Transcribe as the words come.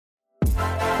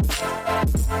Hey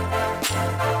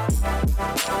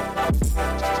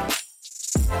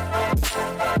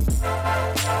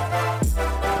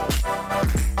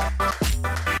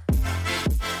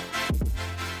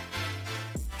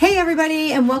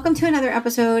everybody, and welcome to another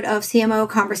episode of CMO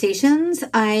Conversations.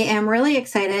 I am really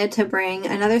excited to bring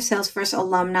another Salesforce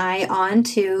alumni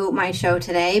onto my show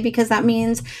today because that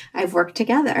means I've worked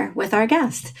together with our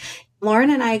guest.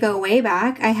 Lauren and I go way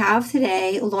back. I have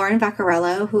today Lauren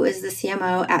Vaccarello, who is the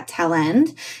CMO at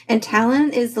Talend, and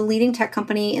Talend is the leading tech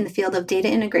company in the field of data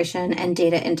integration and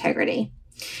data integrity.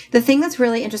 The thing that's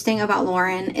really interesting about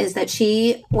Lauren is that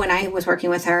she, when I was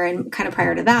working with her and kind of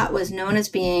prior to that, was known as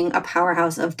being a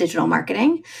powerhouse of digital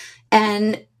marketing.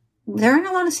 And there aren't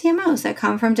a lot of CMOs that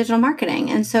come from digital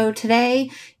marketing. And so today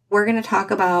we're going to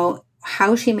talk about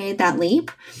how she made that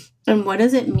leap and what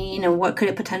does it mean and what could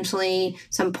it potentially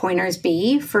some pointers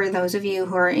be for those of you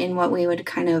who are in what we would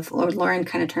kind of, or Lauren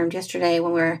kind of termed yesterday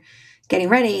when we were getting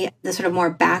ready, the sort of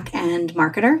more back-end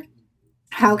marketer.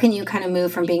 How can you kind of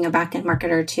move from being a back-end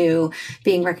marketer to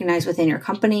being recognized within your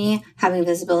company, having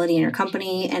visibility in your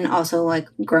company, and also like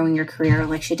growing your career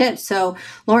like she did? So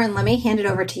Lauren, let me hand it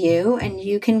over to you and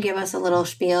you can give us a little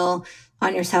spiel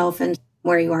on yourself and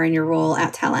where you are in your role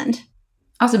at Talend.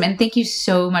 Awesome. And thank you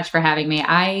so much for having me.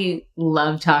 I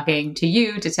love talking to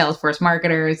you, to Salesforce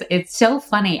marketers. It's so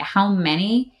funny how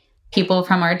many people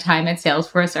from our time at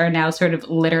Salesforce are now sort of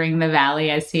littering the valley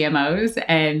as CMOs.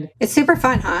 And it's super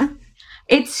fun, huh?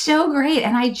 It's so great.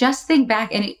 And I just think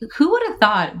back, and who would have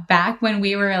thought back when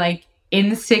we were like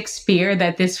in sixth sphere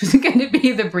that this was going to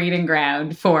be the breeding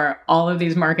ground for all of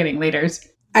these marketing leaders?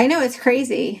 I know, it's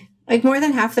crazy. Like more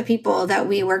than half the people that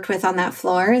we worked with on that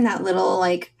floor in that little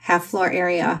like half floor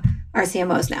area are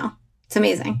CMOs now. It's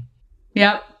amazing.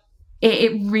 Yep.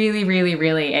 It really, really,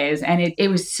 really is. And it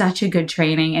was such a good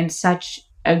training and such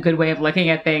a good way of looking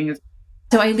at things.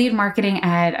 So I lead marketing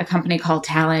at a company called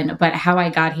Talend, but how I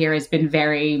got here has been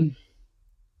very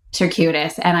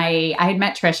circuitous. And I had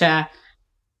met Trisha,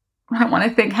 I want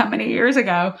to think how many years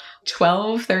ago,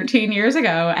 12, 13 years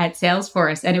ago at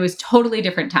Salesforce. And it was totally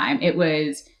different time. It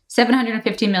was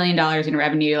 $750 million in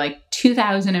revenue, like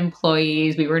 2,000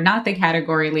 employees. We were not the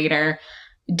category leader.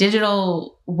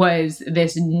 Digital was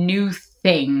this new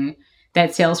thing that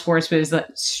Salesforce was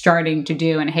starting to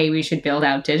do. And hey, we should build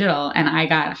out digital. And I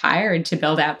got hired to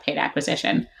build out paid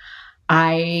acquisition.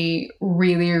 I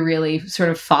really, really sort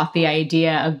of fought the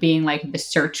idea of being like the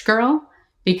search girl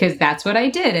because that's what I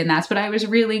did. And that's what I was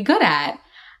really good at.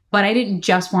 But I didn't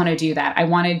just want to do that. I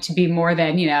wanted to be more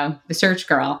than, the search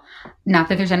girl. Not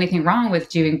that there's anything wrong with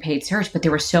doing paid search, but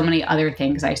there were so many other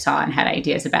things I saw and had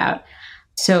ideas about.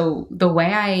 So the way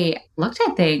I looked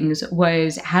at things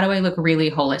was, how do I look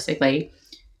really holistically?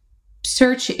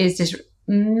 Search is this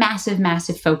massive,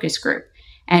 massive focus group,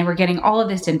 and we're getting all of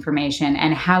this information.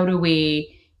 And how do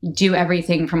we do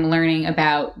everything from learning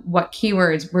about what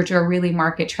keywords, which are really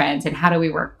market trends, and how do we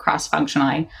work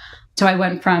cross-functionally? So I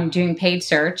went from doing paid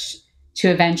search to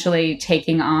eventually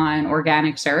taking on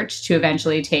organic search to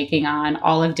eventually taking on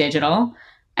all of digital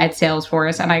at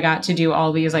Salesforce. And I got to do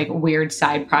all these like weird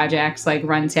side projects, like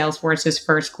run Salesforce's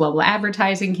first global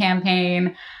advertising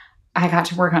campaign. I got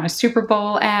to work on a Super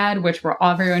Bowl ad, which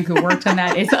everyone who worked on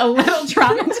that is a little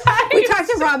traumatized. We talked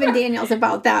to Robin Daniels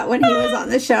about that when he was on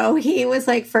the show. He was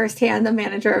like firsthand the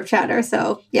manager of Chatter.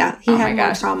 So yeah, he had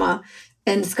more trauma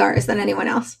and scars than anyone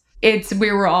else.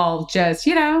 We were all just,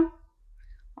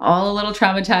 all a little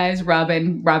traumatized.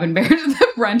 Robin bears the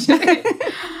brunt of it.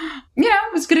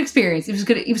 It was a good experience. It was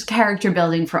good. It was character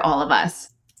building for all of us.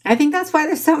 I think that's why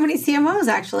there's so many CMOs,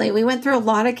 actually. We went through a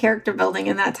lot of character building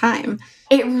in that time.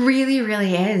 It really,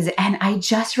 really is. And I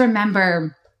just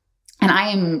remember, and I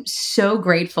am so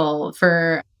grateful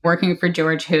for working for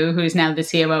George who's now the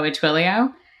CMO at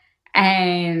Twilio.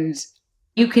 And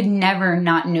you could never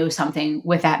not know something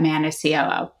with that man as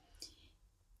COO.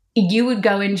 You would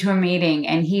go into a meeting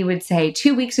and he would say,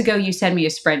 2 weeks ago, you sent me a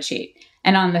spreadsheet.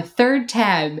 And on the third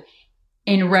tab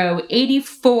in row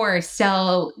 84,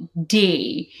 cell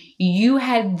D, you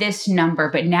had this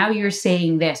number, but now you're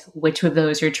saying this. Which of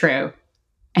those are true?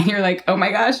 And you're like, oh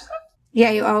my gosh.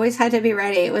 Yeah, you always had to be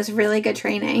ready. It was really good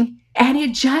training. And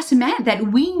it just meant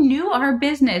that we knew our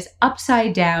business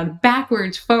upside down,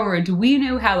 backwards, forwards. We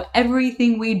knew how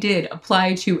everything we did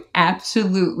applied to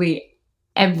absolutely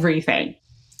everything.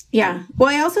 Yeah. Well,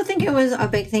 I also think it was a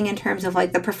big thing in terms of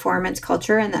like the performance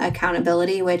culture and the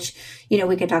accountability, which,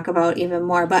 we could talk about even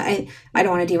more, but I don't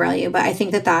want to derail you, but I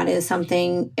think that is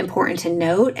something important to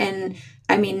note. And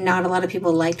I mean, not a lot of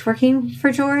people liked working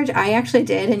for George. I actually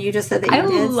did. And you just said that you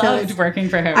did. I loved working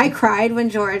for him. I cried when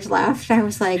George left. I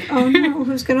was like, oh no,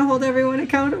 who's going to hold everyone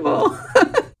accountable?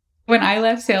 I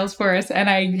left Salesforce and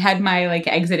I had my like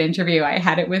exit interview, I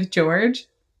had it with George.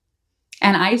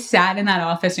 And I sat in that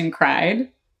office and cried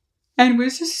and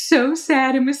was just so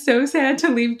sad and was so sad to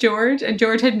leave George. And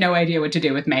George had no idea what to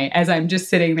do with me as I'm just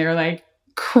sitting there like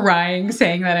crying,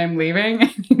 saying that I'm leaving.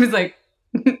 And he was like,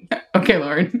 okay,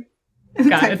 Lauren,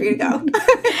 got Time it. for you to go.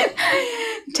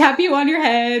 Tap you on your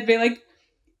head, be like,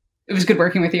 it was good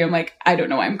working with you. I'm like, I don't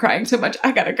know why I'm crying so much.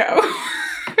 I gotta go.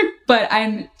 But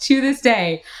I'm to this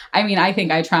day, I mean, I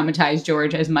think I traumatized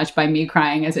George as much by me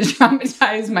crying as it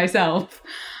traumatized myself.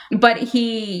 But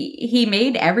he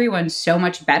made everyone so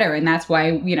much better. And that's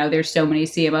why, you know, there's so many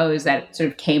CMOs that sort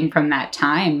of came from that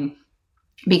time,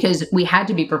 because we had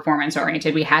to be performance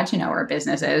oriented. We had to know our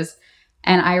businesses.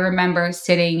 And I remember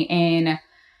sitting in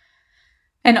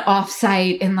an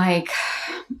offsite in like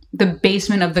the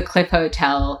basement of the Cliff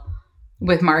Hotel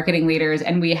with marketing leaders.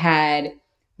 And we had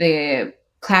the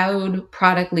cloud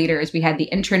product leaders, we had the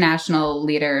international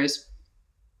leaders,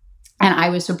 and I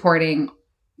was supporting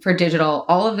for digital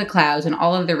all of the clouds and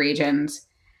all of the regions.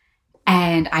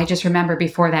 And I just remember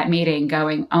before that meeting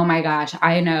going, oh my gosh,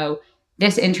 I know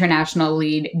this international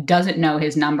lead doesn't know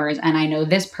his numbers, and I know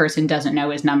this person doesn't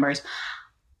know his numbers.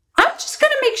 I'm just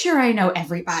going to make sure I know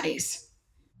everybody's.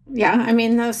 Yeah, I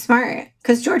mean, that was smart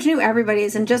because George knew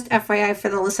everybody's. And just FYI for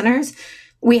the listeners,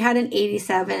 we had an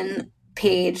 87-page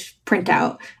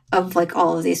printout of like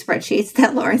all of these spreadsheets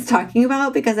that Lauren's talking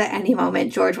about, because at any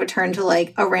moment George would turn to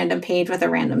like a random page with a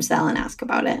random cell and ask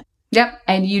about it. Yep.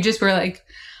 And you just were like,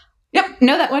 yep,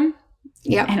 know that one.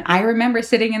 Yep. And I remember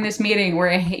sitting in this meeting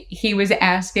where he was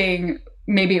asking,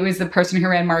 maybe it was the person who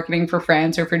ran marketing for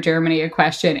France or for Germany, a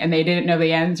question, and they didn't know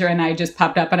the answer. And I just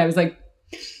popped up and I was like,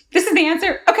 this is the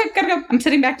answer. Okay, gotta go. I'm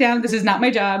sitting back down. This is not my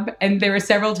job. And there were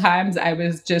several times I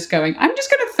was just going, I'm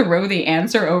just going to throw the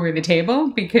answer over the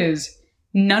table because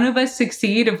none of us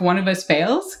succeed if one of us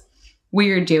fails.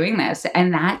 We are doing this.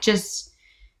 And that just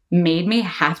made me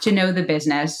have to know the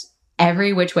business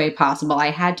every which way possible.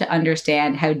 I had to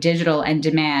understand how digital and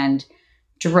demand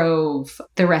drove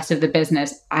the rest of the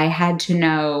business. I had to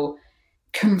know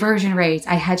conversion rates.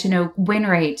 I had to know win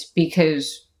rates,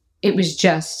 because it was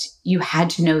just, you had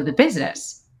to know the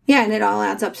business. Yeah, and it all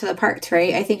adds up to the parts,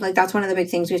 right? I think like that's one of the big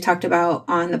things we've talked about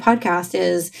on the podcast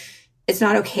is it's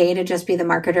not okay to just be the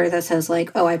marketer that says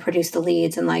like, oh, I produced the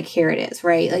leads and like, here it is,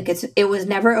 right? Like it was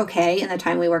never okay in the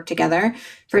time we worked together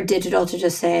for digital to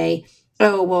just say,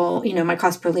 oh, well, you know, my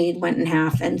cost per lead went in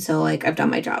half, and so like I've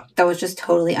done my job. That was just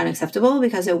totally unacceptable,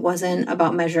 because it wasn't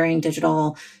about measuring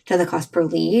digital to the cost per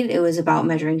lead. It was about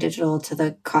measuring digital to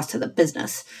the cost of the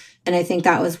business. And I think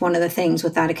that was one of the things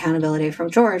with that accountability from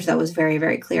George that was very,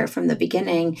 very clear from the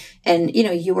beginning. And, you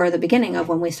know, you were the beginning of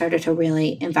when we started to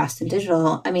really invest in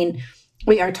digital. I mean,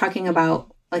 we are talking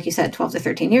about, like you said, 12 to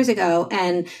 13 years ago.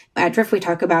 And at Drift, we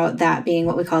talk about that being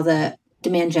what we call the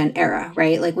demand gen era,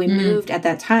 right? Like we moved at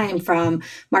that time from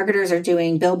marketers are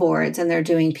doing billboards and they're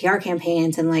doing PR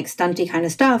campaigns and like stunty kind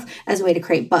of stuff as a way to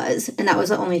create buzz. And that was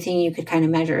the only thing you could kind of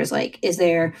measure is like, is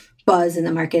there buzz in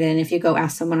the market? And if you go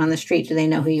ask someone on the street, do they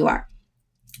know who you are?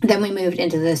 Then we moved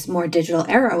into this more digital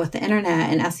era with the internet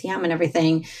and SEM and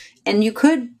everything. And you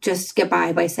could just get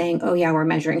by saying, oh yeah, we're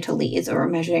measuring to leads or we're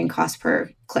measuring cost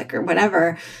per click or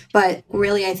whatever. But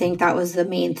really, I think that was the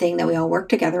main thing that we all worked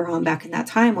together on back in that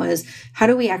time was how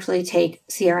do we actually take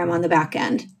CRM on the back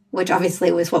end, which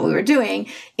obviously was what we were doing,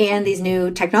 and these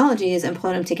new technologies and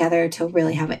put them together to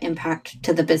really have an impact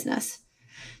to the business.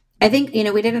 I think, you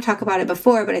know, we didn't talk about it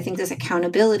before, but I think this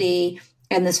accountability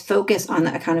and this focus on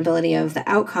the accountability of the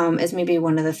outcome is maybe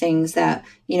one of the things that,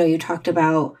 you know, you talked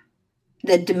about,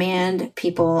 the demand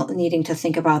people needing to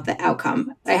think about the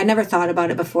outcome. I had never thought about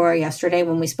it before yesterday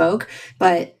when we spoke,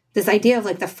 but this idea of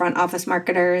like the front office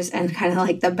marketers and kind of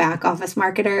like the back office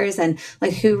marketers and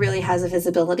like who really has a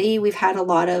visibility. We've had a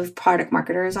lot of product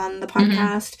marketers on the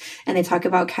podcast and they talk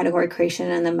about category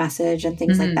creation and the message and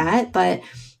things like that. But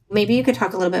maybe you could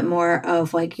talk a little bit more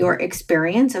of like your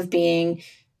experience of being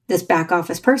this back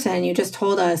office person. You just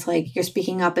told us like you're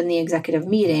speaking up in the executive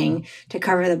meeting to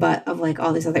cover the butt of like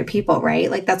all these other people, right?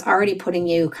 Like that's already putting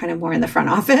you kind of more in the front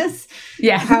office.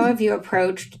 Yeah. How have you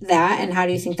approached that? And how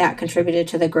do you think that contributed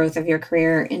to the growth of your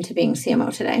career into being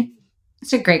CMO today?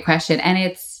 It's a great question. And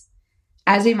it's,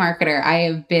 as a marketer, I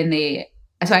have been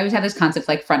so I always have this concept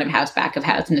like front of house, back of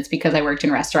house. And it's because I worked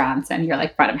in restaurants and you're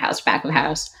like front of house, back of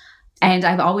house. And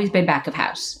I've always been back of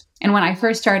house. And when I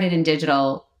first started in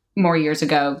digital, more years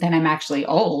ago, then I'm actually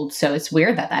old. So it's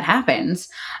weird that happens.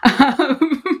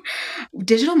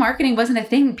 Digital marketing wasn't a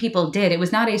thing people did. It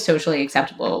was not a socially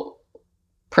acceptable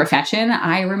profession.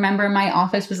 I remember my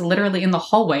office was literally in the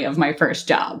hallway of my first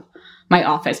job. my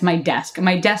office, my desk.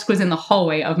 My desk was in the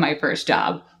hallway of my first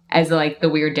job as like the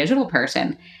weird digital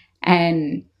person.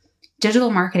 And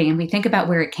digital marketing, and we think about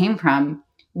where it came from,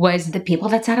 was the people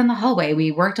that sat in the hallway.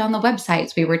 We worked on the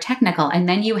websites, we were technical. And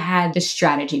then you had the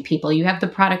strategy people, you have the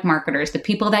product marketers, the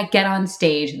people that get on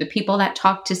stage, the people that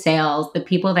talk to sales, the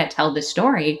people that tell the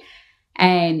story.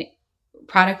 And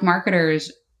product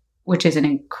marketers, which is an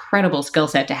incredible skill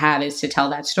set to have, is to tell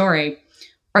that story,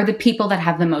 are the people that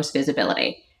have the most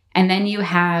visibility. And then you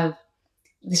have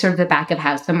sort of the back of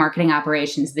house, the marketing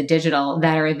operations, the digital,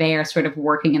 that are there sort of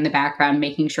working in the background,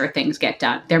 making sure things get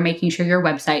done. They're making sure your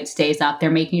website stays up.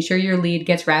 They're making sure your lead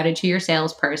gets routed to your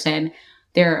salesperson.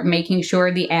 They're making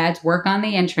sure the ads work on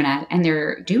the internet, and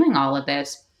they're doing all of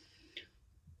this.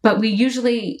 But we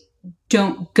usually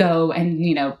don't go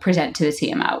and, present to the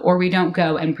CMO, or we don't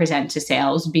go and present to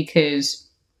sales, because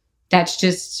that's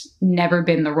just never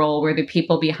been the role. We're the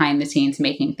people behind the scenes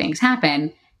making things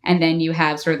happen. And then you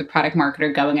have sort of the product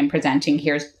marketer going and presenting,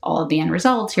 here's all of the end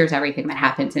results, here's everything that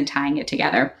happens, and tying it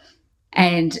together.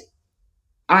 And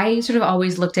I sort of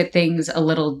always looked at things a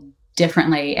little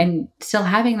differently, and still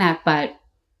having that, but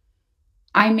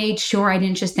I made sure I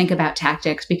didn't just think about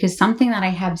tactics, because something that I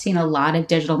have seen a lot of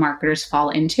digital marketers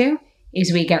fall into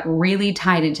is we get really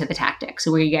tied into the tactics.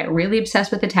 So we get really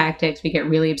obsessed with the tactics, we get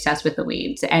really obsessed with the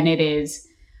weeds. And it is,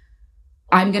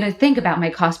 I'm going to think about my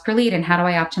cost per lead and how do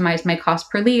I optimize my cost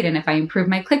per lead? And if I improve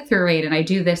my click-through rate and I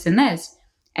do this and this,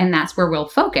 and that's where we'll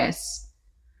focus.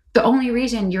 The only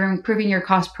reason you're improving your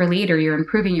cost per lead or you're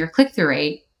improving your click-through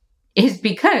rate is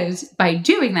because by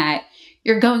doing that,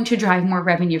 you're going to drive more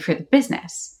revenue for the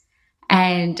business.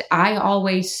 And I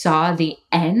always saw the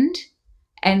end,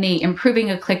 and the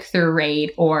improving a click-through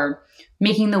rate or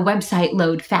making the website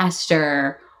load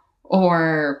faster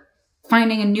or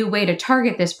finding a new way to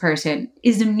target this person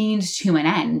is a means to an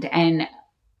end. And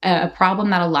a problem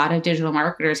that a lot of digital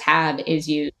marketers have is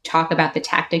you talk about the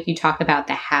tactic, you talk about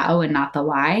the how and not the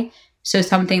why. So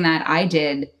something that I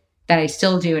did, that I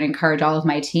still do and encourage all of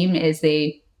my team, is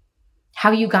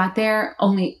how you got there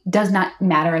only does not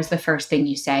matter as the first thing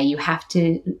you say. You have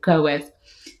to go with,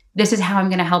 this is how I'm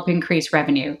going to help increase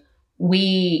revenue.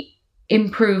 We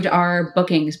improved our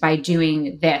bookings by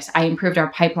doing this. I improved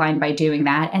our pipeline by doing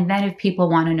that. And then if people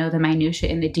want to know the minutia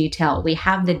in the detail, we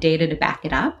have the data to back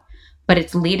it up, but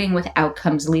it's leading with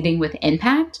outcomes, leading with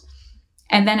impact.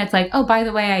 And then it's like, oh, by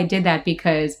the way, I did that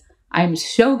because I'm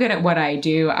so good at what I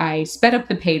do. I sped up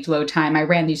the page load time. I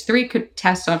ran these 3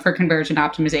 tests for conversion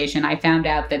optimization. I found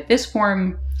out that this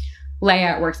form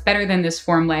layout works better than this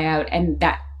form layout. And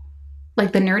that,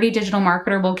 like, the nerdy digital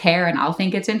marketer will care, and I'll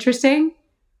think it's interesting.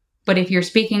 But if you're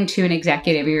speaking to an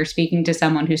executive or you're speaking to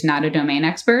someone who's not a domain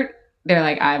expert, they're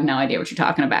like, I have no idea what you're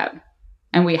talking about.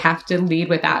 And we have to lead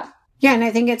with that. Yeah. And I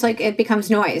think it's like, it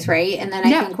becomes noise, right? And then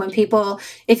I think when people,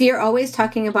 if you're always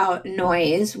talking about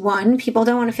noise, one, people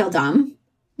don't want to feel dumb.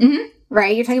 Mm-hmm.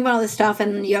 Right? You're talking about all this stuff,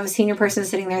 and you have a senior person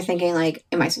sitting there thinking, like,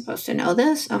 am I supposed to know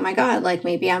this? Oh my God, like,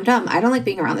 maybe I'm dumb. I don't like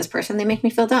being around this person. They make me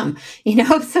feel dumb,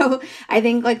 So I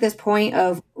think like this point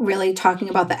of really talking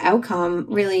about the outcome,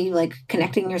 really like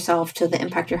connecting yourself to the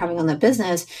impact you're having on the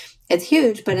business, it's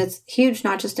huge, but it's huge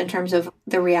not just in terms of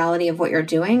the reality of what you're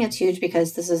doing. It's huge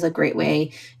because this is a great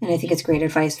way, and I think it's great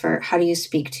advice for how do you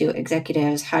speak to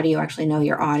executives? How do you actually know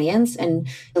your audience and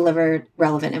deliver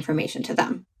relevant information to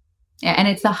them? Yeah, and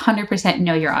it's 100%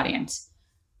 know your audience.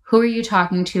 Who are you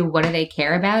talking to? What do they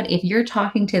care about? If you're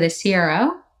talking to the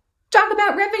CRO, talk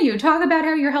about revenue. Talk about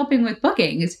how you're helping with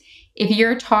bookings. If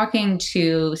you're talking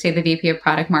to, say, the VP of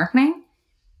product marketing,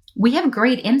 we have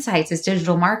great insights as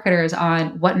digital marketers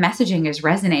on what messaging is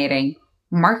resonating,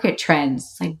 market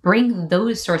trends. Like, bring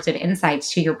those sorts of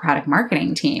insights to your product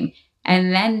marketing team.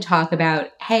 And then talk about,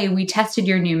 hey, we tested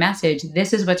your new message.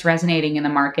 This is what's resonating in the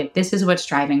market. This is what's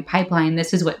driving pipeline.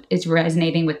 This is what is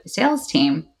resonating with the sales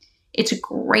team. It's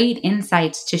great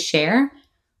insights to share.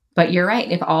 But you're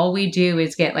right. If all we do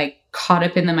is get like caught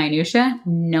up in the minutia,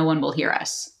 no one will hear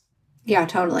us. Yeah,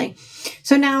 totally.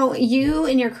 So now you,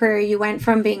 in your career, you went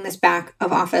from being this back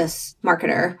of office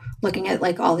marketer, looking at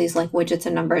like all these like widgets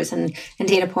and numbers and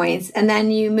data points. And then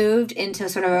you moved into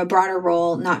sort of a broader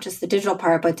role, not just the digital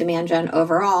part, but demand gen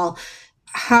overall.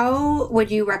 How would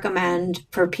you recommend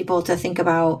for people to think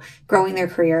about growing their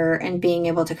career and being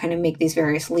able to kind of make these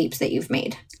various leaps that you've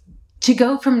made? To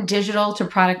go from digital to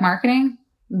product marketing,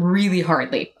 really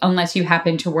hard leap, unless you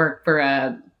happen to work for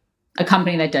a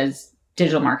company that does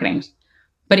digital marketing.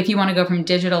 But if you want to go from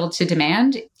digital to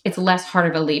demand, it's less hard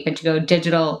of a leap. And to go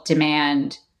digital,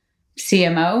 demand,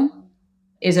 CMO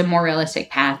is a more realistic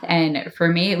path. And for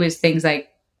me, it was things like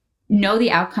know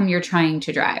the outcome you're trying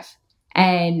to drive.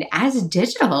 And as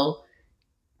digital,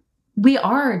 we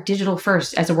are digital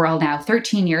first as a world now.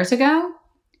 13 years ago,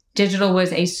 digital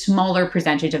was a smaller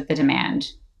percentage of the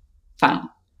demand funnel.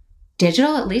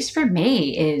 Digital, at least for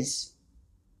me, is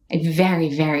a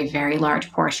very, very, very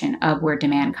large portion of where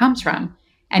demand comes from.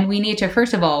 And we need to,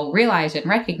 first of all, realize and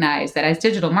recognize that as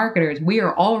digital marketers, we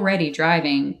are already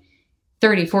driving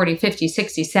 30, 40, 50,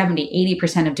 60, 70,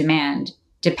 80% of demand,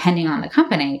 depending on the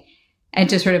company. And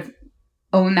to sort of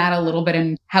own that a little bit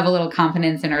and have a little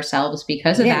confidence in ourselves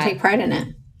because of that. Take pride in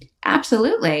it.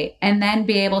 Absolutely. And then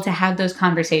be able to have those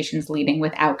conversations leading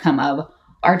with outcome of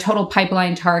our total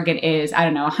pipeline target is, I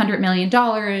don't know, $100 million.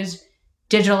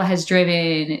 Digital has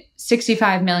driven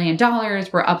 $65 million.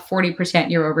 We're up 40%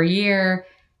 year over year.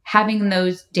 Having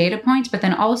those data points, but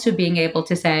then also being able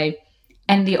to say,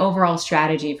 and the overall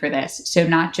strategy for this. So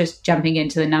not just jumping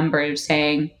into the numbers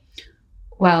saying,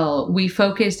 well, we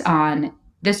focused on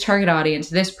this target audience,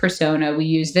 this persona, we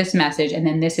use this message, and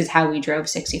then this is how we drove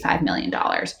 $65 million.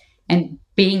 And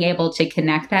being able to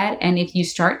connect that. And if you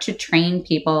start to train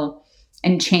people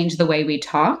and change the way we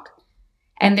talk,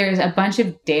 and there's a bunch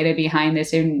of data behind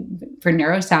this for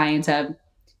neuroscience of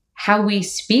how we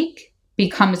speak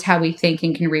becomes how we think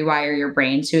and can rewire your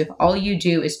brain. So if all you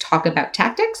do is talk about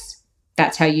tactics,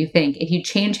 that's how you think. If you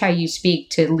change how you speak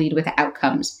to lead with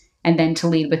outcomes and then to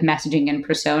lead with messaging and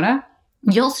persona,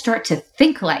 you'll start to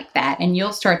think like that, and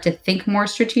you'll start to think more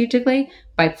strategically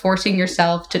by forcing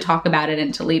yourself to talk about it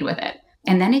and to lead with it.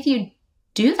 And then if you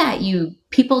do that,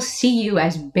 people see you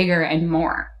as bigger and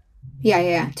more.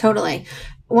 Yeah, totally.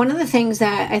 One of the things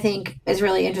that I think is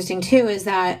really interesting too is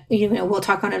that, we'll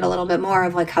talk on it a little bit more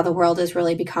of like how the world has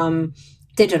really become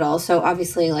digital. So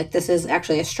obviously like this is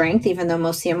actually a strength, even though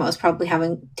most CMOs probably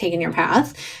haven't taken your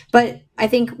path. But I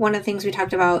think one of the things we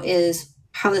talked about is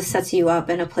how this sets you up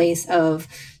in a place of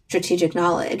strategic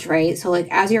knowledge, right? So like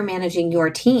as you're managing your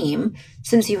team,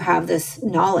 since you have this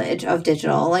knowledge of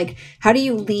digital, like how do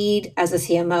you lead as a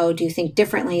CMO? Do you think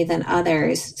differently than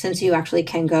others since you actually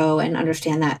can go and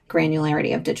understand that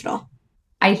granularity of digital?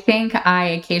 I think I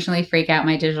occasionally freak out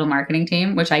my digital marketing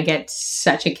team, which I get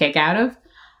such a kick out of.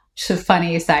 Just a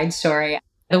funny side story.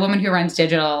 The woman who runs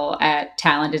digital at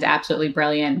Talend is absolutely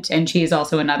brilliant. And she's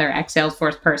also another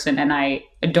ex-Salesforce person, and I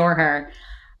adore her.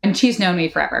 And she's known me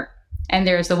forever. And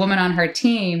there's the woman on her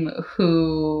team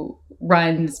who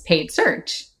runs paid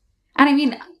search. And I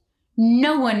mean,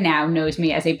 no one now knows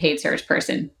me as a paid search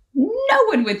person. No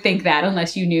one would think that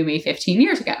unless you knew me 15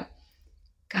 years ago.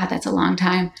 God, that's a long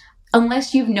time.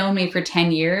 Unless you've known me for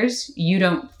 10 years, you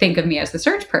don't think of me as the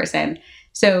search person.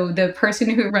 So the person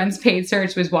who runs paid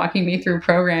search was walking me through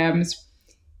programs.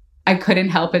 I couldn't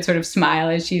help but sort of smile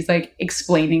as she's like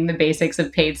explaining the basics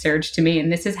of paid search to me.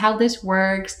 And this is how this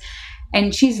works.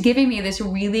 And she's giving me this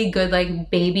really good, like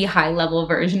baby high level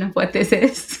version of what this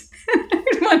is.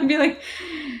 I want to be like,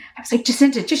 I was like,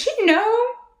 Jacinta, does she know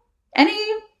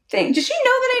anything? Does she know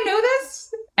that I know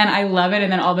this? And I love it.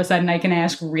 And then all of a sudden I can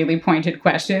ask really pointed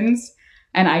questions.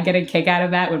 And I get a kick out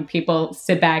of that when people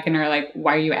sit back and are like,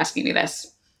 why are you asking me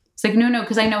this? It's like, no,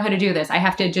 because I know how to do this. I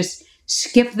have to just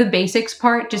skip the basics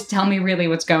part. Just tell me really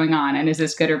what's going on. And is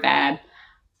this good or bad?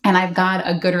 And I've got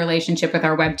a good relationship with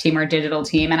our web team, our digital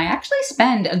team. And I actually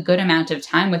spend a good amount of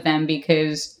time with them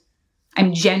because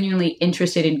I'm genuinely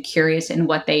interested and curious in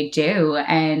what they do.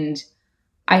 And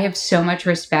I have so much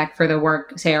respect for the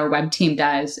work, say, our web team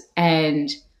does. And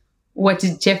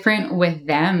what's different with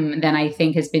them than I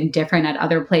think has been different at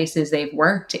other places they've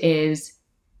worked is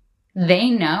they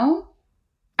know,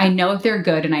 I know if they're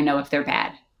good and I know if they're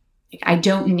bad. I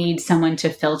don't need someone to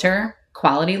filter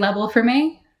quality level for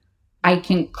me. I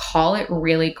can call it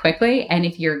really quickly. And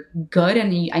if you're good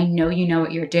and I know you know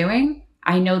what you're doing,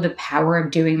 I know the power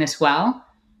of doing this well.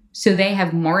 So they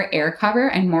have more air cover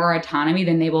and more autonomy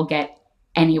than they will get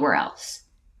anywhere else.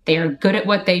 They are good at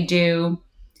what they do.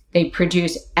 They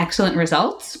produce excellent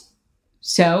results.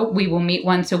 So we will meet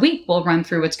once a week. We'll run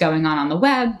through what's going on the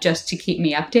web just to keep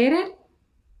me updated.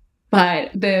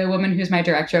 But the woman who's my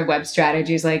director of web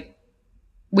strategy is like,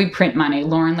 we print money.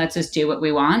 Lauren lets us do what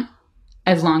we want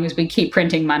as long as we keep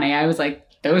printing money. I was like,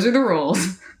 those are the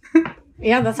rules.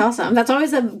 Yeah, that's awesome. That's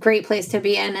always a great place to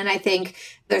be in. And I think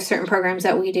there's certain programs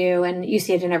that we do, and you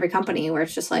see it in every company where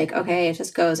it's just like, okay, it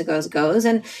just goes, it goes, it goes.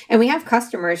 And we have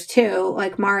customers too,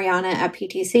 like Mariana at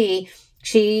PTC.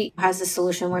 She has this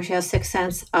solution where she has 6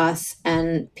 Sense, us,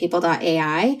 and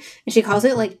people.ai. And she calls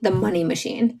it like the money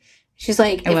machine. She's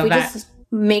like, if we just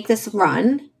make this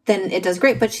run, then it does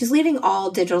great. But she's leading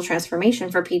all digital transformation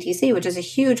for PTC, which is a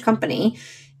huge company.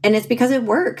 And it's because it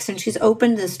works. And she's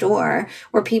opened this door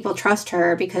where people trust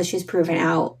her because she's proven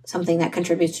out something that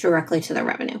contributes directly to their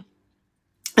revenue.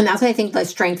 And that's what I think the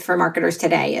strength for marketers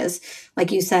today is,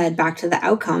 like you said, back to the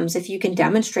outcomes. If you can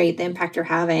demonstrate the impact you're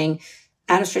having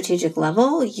at a strategic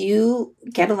level, you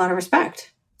get a lot of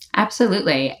respect.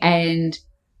 Absolutely. And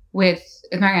with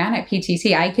Marianne at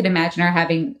PTC, I could imagine her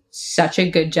having such a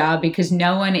good job because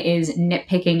no one is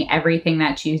nitpicking everything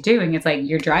that she's doing. It's like,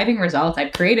 you're driving results.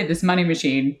 I've created this money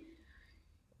machine.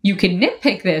 You can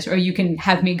nitpick this, or you can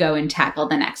have me go and tackle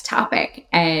the next topic.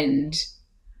 And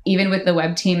even with the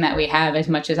web team that we have, as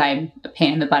much as I'm a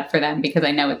pain in the butt for them because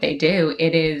I know what they do,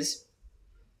 it is,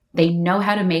 they know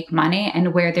how to make money.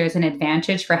 And where there's an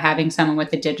advantage for having someone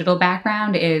with a digital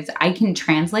background is I can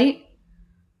translate.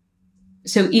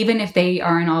 So even if they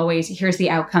aren't always, here's the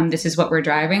outcome, this is what we're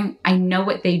driving, I know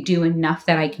what they do enough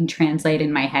that I can translate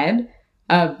in my head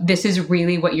of this is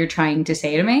really what you're trying to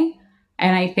say to me.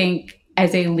 And I think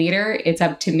as a leader, it's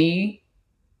up to me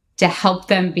to help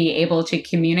them be able to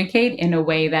communicate in a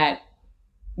way that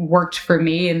worked for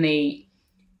me, and they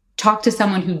talk to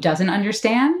someone who doesn't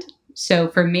understand. So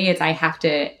for me, it's I have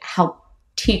to help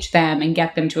teach them and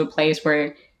get them to a place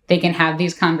where they can have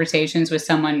these conversations with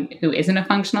someone who isn't a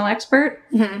functional expert.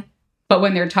 Mm-hmm. But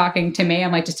when they're talking to me,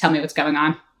 I'm like, just tell me what's going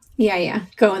on. Yeah.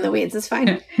 Go in the weeds. It's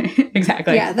fine.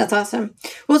 Exactly. Yeah, that's awesome.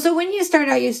 Well, so when you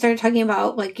started talking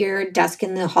about like your desk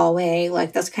in the hallway,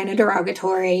 like that's kind of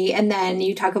derogatory. And then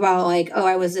you talk about like, oh,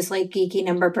 I was this like geeky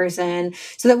number person.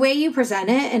 So the way you present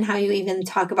it and how you even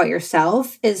talk about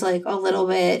yourself is like a little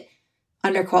bit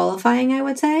underqualifying, I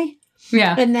would say.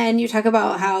 Yeah. And then you talk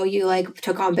about how you like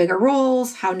took on bigger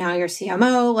roles, how now you're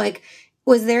CMO. Like,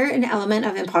 was there an element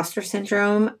of imposter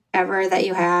syndrome ever that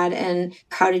you had? And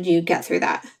how did you get through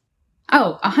that?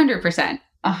 Oh, 100%.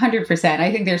 100%.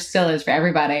 I think there still is for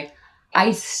everybody.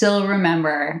 I still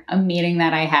remember a meeting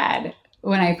that I had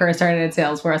when I first started at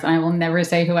Salesforce, and I will never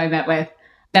say who I met with,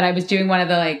 that I was doing one of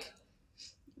the like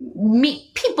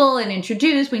meet people and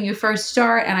introduce when you first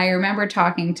start. And I remember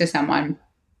talking to someone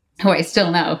who I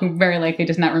still know, who very likely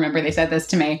does not remember they said this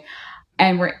to me.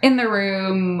 And we're in the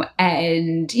room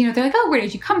and, they're like, oh, where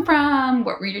did you come from?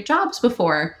 What were your jobs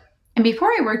before? And before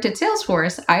I worked at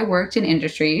Salesforce, I worked in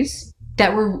industries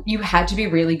that you had to be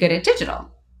really good at digital.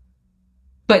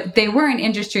 But they weren't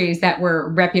industries that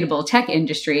were reputable tech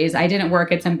industries. I didn't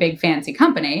work at some big fancy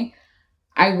company.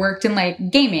 I worked in like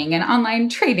gaming and online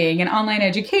trading and online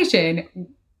education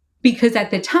because at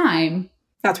the time,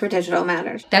 that's where digital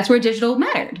mattered. That's where digital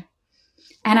mattered.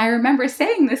 And I remember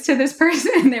saying this to this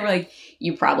person, and they were like,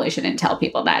 you probably shouldn't tell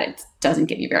people that. It doesn't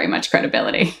give you very much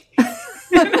credibility. And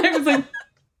I was like,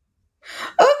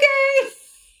 okay.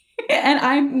 And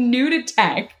I'm new to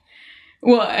tech.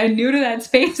 Well, I'm new to that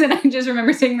space. And I just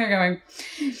remember sitting there going,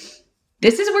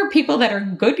 this is where people that are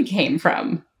good came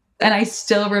from. And I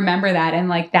still remember that. And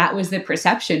like, that was the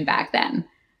perception back then.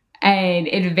 And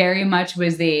it very much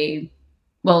was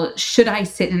well, should I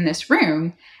sit in this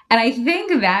room? And I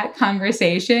think that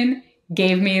conversation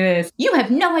gave me this, you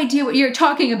have no idea what you're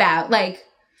talking about. Like,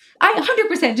 I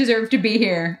 100% deserve to be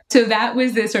here. So that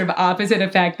was this sort of opposite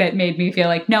effect that made me feel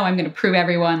like, no, I'm going to prove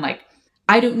everyone, like,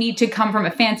 I don't need to come from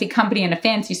a fancy company and a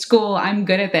fancy school. I'm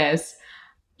good at this.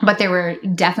 But there were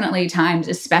definitely times,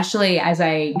 especially as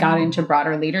I got into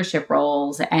broader leadership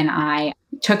roles and I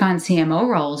took on CMO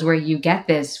roles, where you get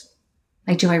this,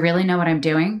 like, do I really know what I'm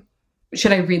doing?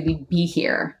 Should I really be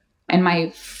here? And my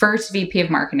first VP of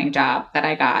marketing job that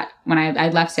I got when I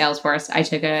left Salesforce, I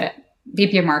took a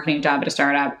VP of marketing job at a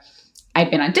startup. I'd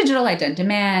been on digital, I'd done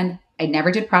demand. I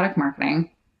never did product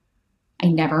marketing. I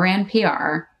never ran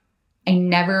PR. I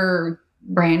never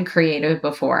ran creative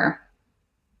before.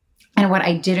 And what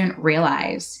I didn't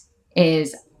realize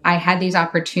is I had these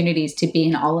opportunities to be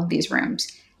in all of these rooms.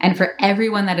 And for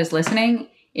everyone that is listening,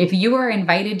 if you are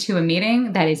invited to a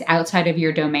meeting that is outside of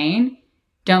your domain,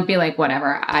 don't be like,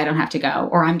 whatever, I don't have to go,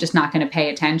 or I'm just not going to pay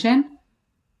attention.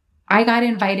 I got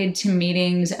invited to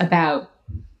meetings about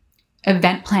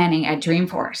event planning at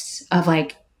Dreamforce, of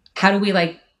like, how do we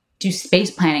like do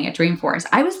space planning at Dreamforce?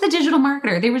 I was the digital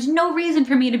marketer. There was no reason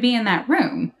for me to be in that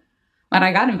room. But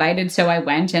I got invited, so I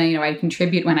went, and I'd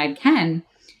contribute when I can.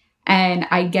 And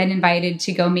I'd get invited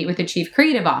to go meet with the chief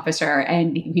creative officer,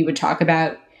 and we would talk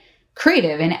about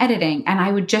creative and editing. And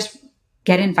I would just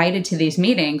get invited to these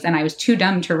meetings, and I was too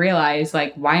dumb to realize,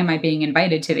 like, why am I being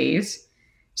invited to these?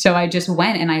 So I just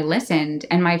went and I listened.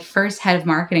 And my first head of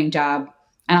marketing job,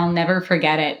 and I'll never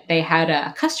forget it, they had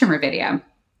a customer video.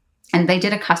 And they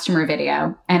did a customer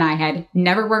video, and I had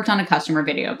never worked on a customer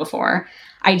video before.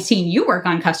 I'd seen you work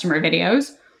on customer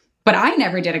videos, but I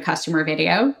never did a customer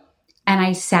video. And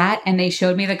I sat and they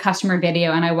showed me the customer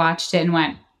video, and I watched it and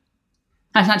went,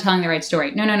 I was not telling the right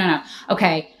story. No.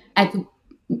 Okay.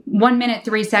 1 minute,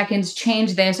 3 seconds,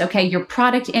 change this. Okay, your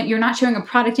product, you're not showing a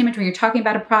product image when you're talking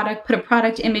about a product, put a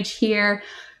product image here.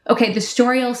 Okay, the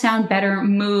story will sound better,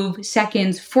 move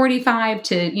seconds 45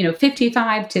 to,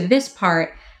 55 to this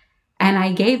part. And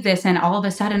I gave this, and all of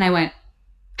a sudden I went,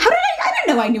 I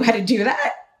didn't know I knew how to do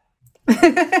that.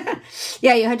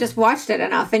 Yeah, you had just watched it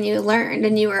enough and you learned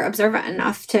and you were observant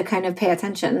enough to kind of pay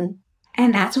attention.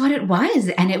 And that's what it was.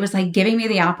 And it was like giving me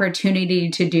the opportunity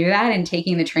to do that and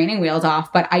taking the training wheels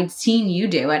off. But I'd seen you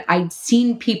do it. I'd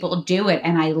seen people do it.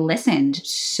 And I listened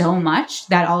so much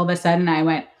that all of a sudden I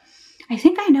went, I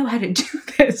think I know how to do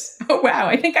this. Oh, wow.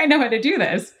 I think I know how to do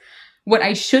this. What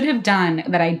I should have done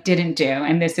that I didn't do,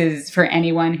 and this is for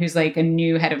anyone who's like a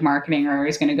new head of marketing or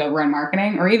is going to go run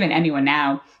marketing, or even anyone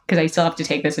now, because I still have to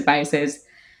take this advice, is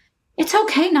it's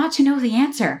okay not to know the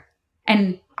answer.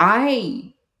 And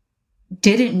I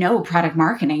didn't know product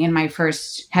marketing in my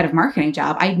first head of marketing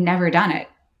job. I'd never done it.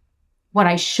 What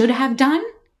I should have done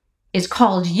is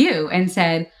called you and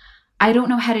said, I don't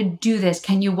know how to do this.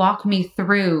 Can you walk me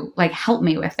through, help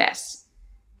me with this?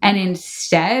 And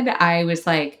instead I was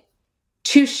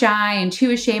too shy and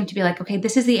too ashamed to be okay,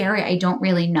 this is the area I don't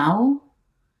really know.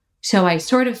 So I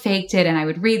sort of faked it and I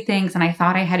would read things and I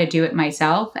thought I had to do it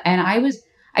myself. And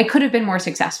I could have been more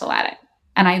successful at it.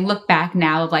 And I look back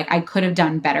now of I could have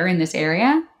done better in this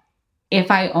area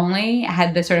if I only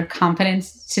had the sort of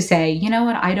confidence to say, you know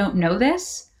what, I don't know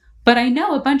this, but I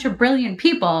know a bunch of brilliant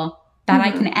people that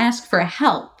I can ask for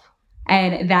help.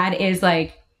 And that is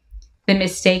the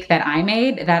mistake that I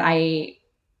made that I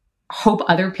hope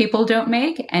other people don't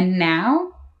make. And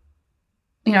now,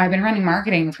 I've been running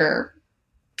marketing for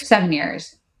 7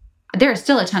 years. There is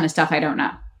still a ton of stuff I don't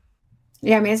know.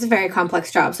 Yeah, I mean, it's a very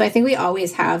complex job. So I think we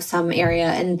always have some area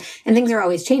and things are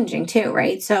always changing too,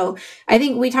 right? So I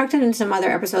think we talked in some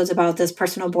other episodes about this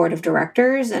personal board of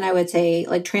directors. And I would say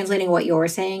translating what you're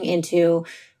saying into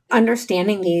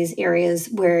understanding these areas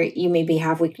where you maybe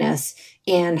have weakness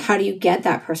and how do you get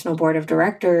that personal board of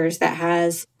directors that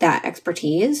has that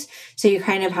expertise. So you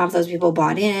kind of have those people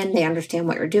bought in, they understand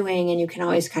what you're doing, and you can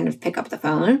always kind of pick up the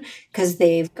phone because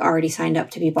they've already signed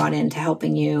up to be bought into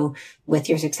helping you with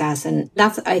your success. And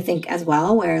that's, I think, as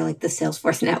well, where the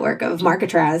Salesforce network of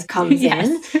Marketraz comes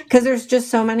in, because there's just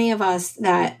so many of us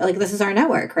that this is our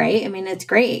network, right? I mean, it's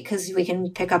great because we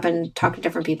can pick up and talk to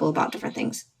different people about different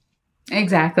things.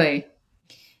 Exactly.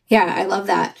 Yeah, I love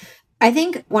that. I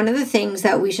think one of the things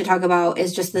that we should talk about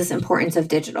is just this importance of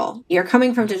digital. You're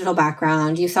coming from digital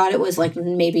background. You thought it was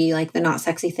maybe the not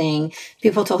sexy thing.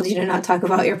 People told you to not talk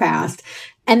about your past.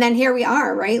 And then here we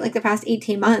are, right? The past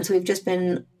 18 months, we've just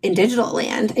been in digital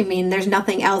land. I mean, there's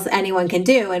nothing else anyone can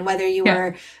do. And whether you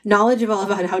were knowledgeable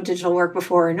about how digital worked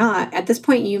before or not, at this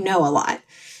point, you know a lot.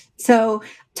 So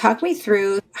talk me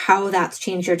through how that's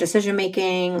changed your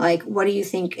decision-making. What do you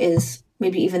think is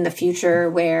maybe even the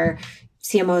future where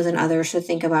CMOs and others should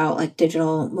think about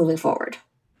digital moving forward?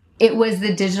 It was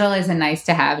the digital is a nice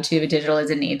to have to digital is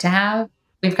a need to have.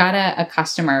 We've got a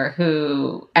customer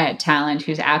who at Talend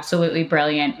who's absolutely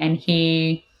brilliant, and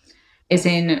he is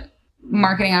in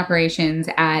marketing operations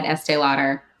at Estee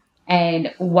Lauder.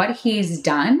 And what he's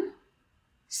done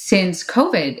since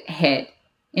COVID hit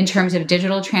in terms of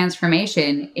digital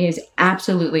transformation is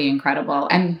absolutely incredible.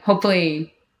 And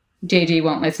hopefully JG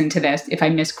won't listen to this if I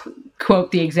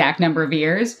misquote the exact number of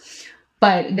years,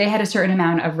 but they had a certain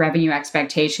amount of revenue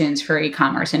expectations for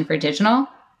e-commerce and for digital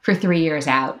for 3 years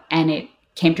out. And it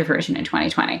came to fruition in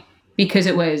 2020 because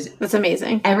that's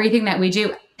amazing. Everything that we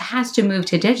do has to move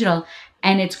to digital,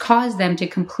 and it's caused them to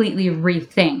completely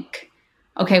rethink,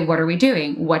 okay, what are we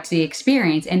doing? What's the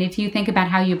experience? And if you think about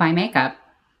how you buy makeup,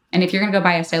 and if you're going to go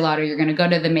buy Estee Lauder, you're going to go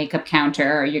to the makeup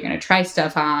counter or you're going to try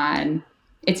stuff on.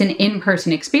 It's an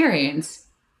in-person experience.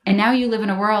 And now you live in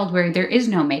a world where there is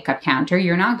no makeup counter.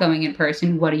 You're not going in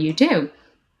person. What do you do?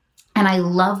 And I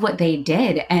love what they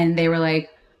did. And they were like,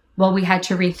 well, we had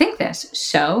to rethink this.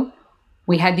 So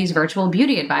we had these virtual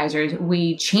beauty advisors.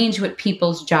 We changed what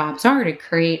people's jobs are to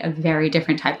create a very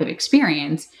different type of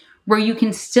experience where you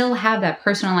can still have that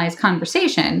personalized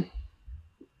conversation,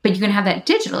 but you can have that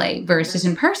digitally versus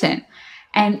in person.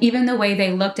 And even the way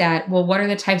they looked at, well, what are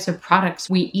the types of products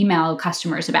we email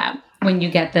customers about? When you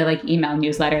get the email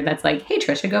newsletter that's hey,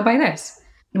 Trisha, go buy this,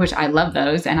 which I love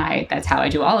those. And that's how I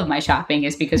do all of my shopping,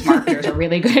 is because marketers are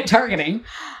really good at targeting.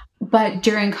 But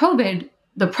during COVID,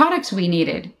 the products we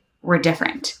needed were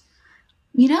different.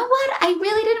 You know what? I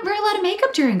really didn't wear a lot of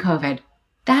makeup during COVID.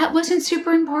 That wasn't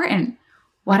super important.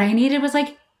 What I needed was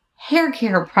hair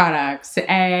care products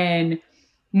and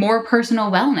more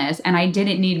personal wellness. And I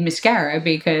didn't need mascara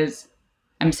because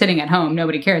I'm sitting at home.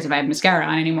 Nobody cares if I have mascara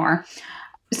on anymore.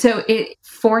 So it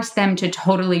forced them to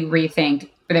totally rethink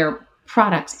their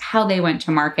products, how they went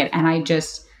to market. And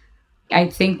I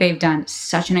think they've done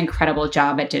such an incredible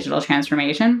job at digital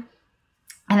transformation.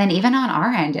 And then even on our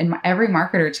end, and every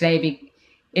marketer today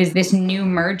is this new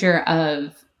merger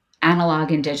of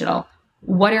analog and digital.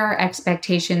 What are our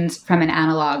expectations from an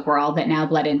analog world that now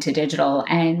bled into digital?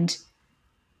 And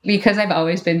because I've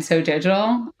always been so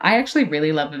digital, I actually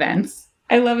really love events.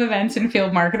 I love events and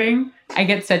field marketing. I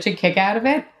get such a kick out of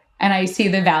it. And I see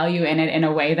the value in it in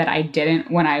a way that I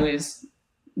didn't when I was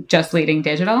just leading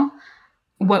digital.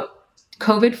 What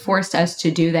COVID forced us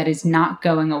to do that is not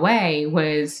going away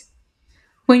was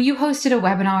when you hosted a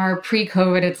webinar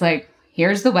pre-COVID, it's like,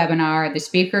 here's the webinar, the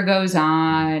speaker goes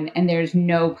on, and there's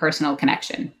no personal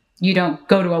connection. You don't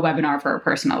go to a webinar for a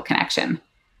personal connection.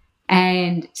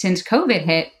 And since COVID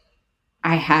hit,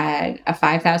 I had a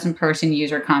 5,000 person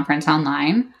user conference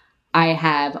online. I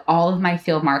have all of my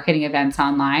field marketing events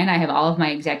online. I have all of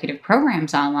my executive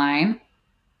programs online.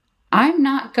 I'm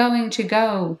not going to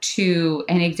go to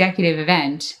an executive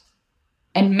event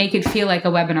and make it feel like a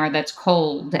webinar that's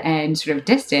cold and sort of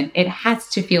distant. It has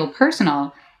to feel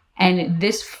personal. And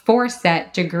this forced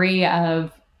that degree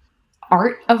of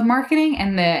art of marketing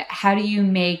and how do you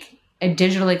make a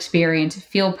digital experience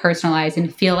feel personalized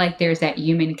and feel like there's that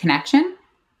human connection.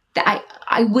 That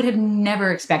I would have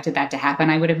never expected that to happen.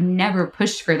 I would have never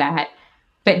pushed for that.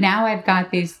 But now I've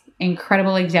got these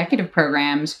incredible executive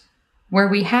programs where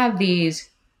we have these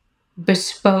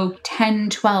bespoke 10,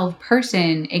 12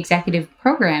 person executive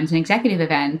programs and executive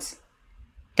events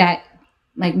that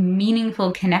like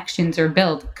meaningful connections are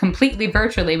built completely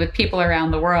virtually with people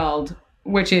around the world,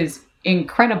 which is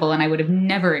incredible. And I would have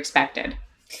never expected.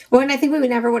 Well, and I think we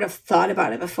never would have thought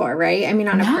about it before, right? I mean,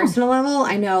 on a personal level,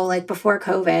 I know like before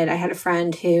COVID, I had a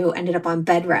friend who ended up on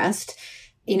bed rest,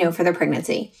 for their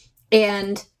pregnancy.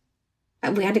 And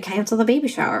we had to cancel the baby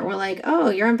shower. We're like, oh,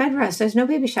 you're on bed rest. There's no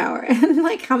baby shower. And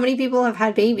like how many people have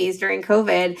had babies during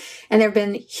COVID? And there have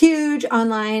been huge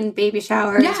online baby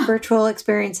showers, virtual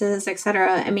experiences,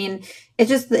 etc. I mean, it's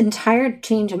just the entire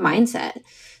change of mindset.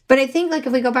 But I think like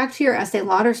if we go back to your Estee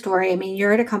Lauder story, I mean,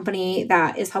 you're at a company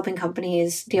that is helping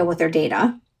companies deal with their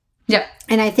data. Yep.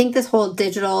 And I think this whole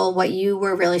digital, what you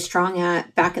were really strong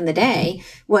at back in the day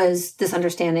was this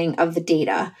understanding of the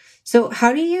data. So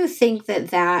how do you think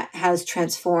that has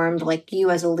transformed like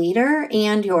you as a leader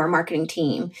and your marketing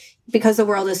team? Because the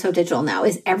world is so digital now.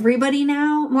 Is everybody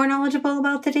now more knowledgeable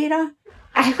about the data?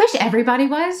 I wish everybody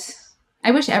was.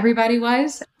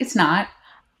 It's not.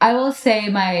 I will say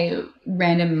my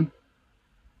random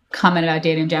comment about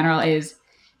data in general is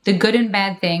the good and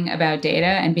bad thing about data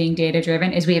and being data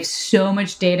driven is we have so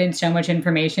much data and so much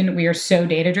information. We are so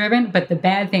data driven. But the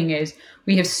bad thing is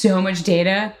we have so much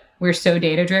data. We're so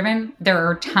data driven. There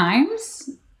are times,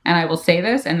 and I will say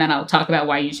this, and then I'll talk about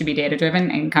why you should be data driven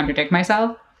and contradict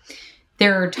myself.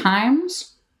 There are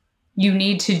times you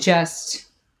need to just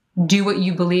do what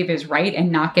you believe is right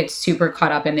and not get super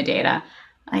caught up in the data.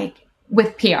 Like,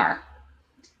 with PR.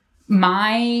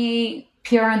 My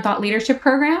PR and thought leadership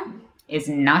program is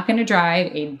not going to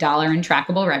drive $1 in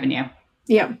trackable revenue.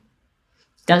 Yeah.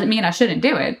 Doesn't mean I shouldn't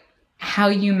do it. How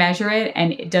you measure it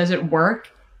and does it work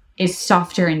is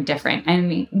softer and different.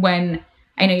 And when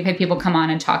I know you've had people come on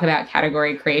and talk about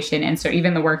category creation. And so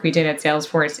even the work we did at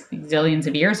Salesforce zillions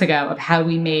of years ago of how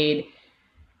we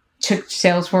took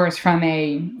Salesforce from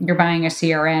you're buying a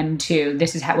CRM to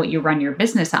this is what you run your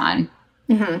business on.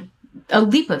 Mm-hmm. A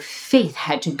leap of faith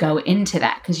had to go into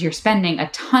that because you're spending a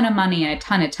ton of money and a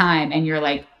ton of time and you're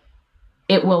like,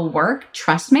 it will work.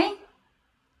 Trust me.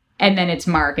 And then it's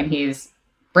Mark and he's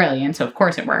brilliant. So of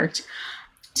course it worked.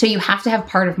 So you have to have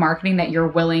part of marketing that you're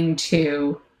willing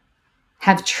to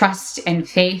have trust and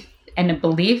faith and a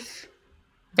belief,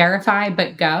 verify,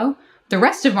 but go. The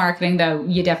rest of marketing, though,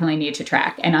 you definitely need to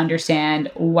track and understand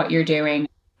what you're doing.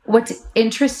 What's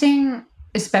interesting,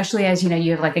 especially as, you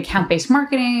have like account-based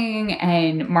marketing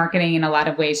and marketing in a lot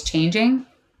of ways changing,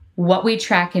 what we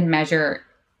track and measure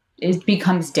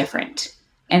becomes different.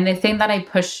 And the thing that I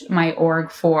push my org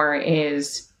for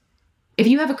is if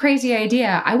you have a crazy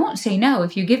idea, I won't say no.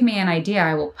 If you give me an idea,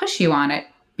 I will push you on it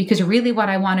because really what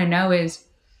I want to know is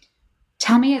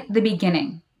tell me at the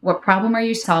beginning, what problem are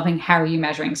you solving? How are you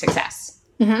measuring success?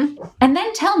 Mm-hmm. And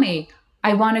then tell me,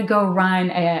 I want to go run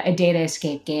a data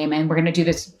escape game and we're going to do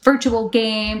this virtual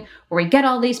game where we get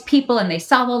all these people and they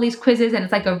solve all these quizzes and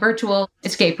it's like a virtual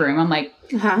escape room. I'm like,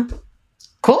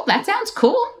 cool. That sounds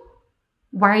cool.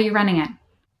 Why are you running it?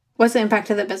 What's the impact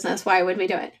of the business? Why would we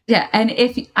do it? Yeah. And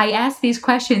if I ask these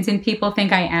questions and people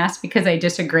think I ask because I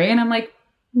disagree and I'm like,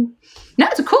 no,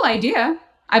 it's a cool idea.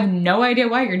 I have no idea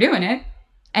why you're doing it.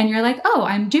 And you're like, oh,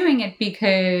 I'm doing it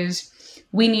because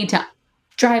we need to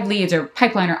drive leads or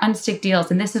pipeline or unstick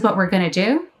deals. And this is what we're going to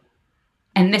do.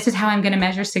 And this is how I'm going to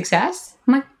measure success.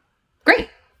 I'm like, great.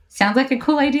 Sounds like a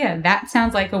cool idea. That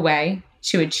sounds like a way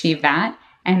to achieve that.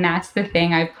 And that's the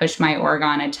thing I've pushed my org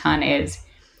on a ton is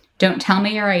don't tell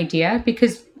me your idea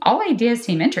because all ideas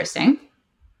seem interesting.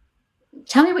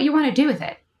 Tell me what you want to do with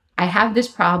it. I have this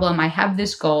problem. I have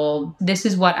this goal. This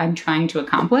is what I'm trying to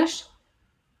accomplish.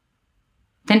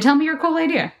 Then tell me your cool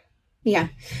idea. Yeah,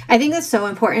 I think that's so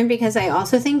important because I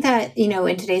also think that, in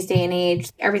today's day and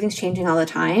age, everything's changing all the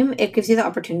time. It gives you the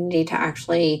opportunity to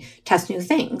actually test new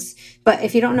things. But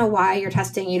if you don't know why you're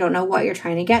testing, you don't know what you're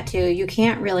trying to get to, you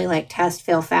can't really test,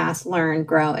 fail fast, learn,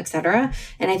 grow, etc.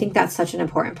 And I think that's such an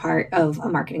important part of a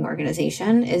marketing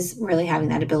organization is really having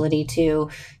that ability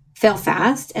to fail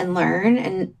fast and learn,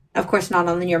 and of course, not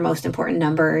on your most important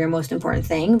number or your most important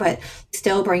thing, but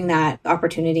still bring that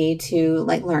opportunity to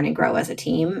learn and grow as a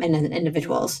team and as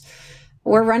individuals.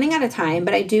 We're running out of time,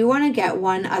 but I do want to get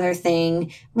one other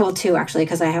thing. Well, two actually,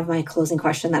 because I have my closing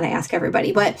question that I ask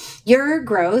everybody. But your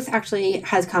growth actually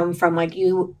has come from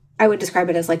I would describe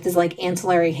it as these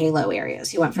ancillary halo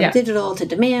areas. You went from digital to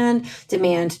demand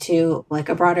to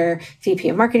a broader VP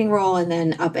of marketing role, and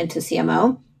then up into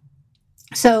CMO.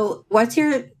 So what's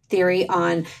your theory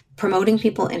on promoting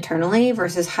people internally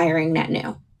versus hiring net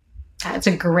new? That's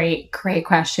a great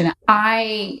question.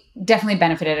 I definitely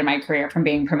benefited in my career from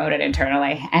being promoted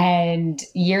internally. And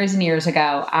years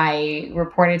ago, I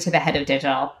reported to the head of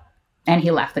digital and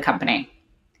he left the company.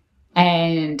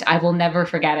 And I will never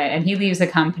forget it. And he leaves the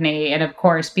company. And of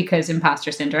course, because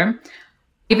imposter syndrome,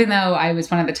 even though I was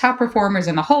one of the top performers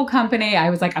in the whole company, I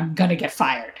was like, I'm going to get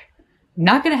fired. I'm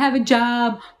not going to have a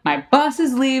job. My boss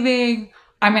is leaving.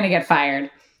 I'm going to get fired.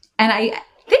 And I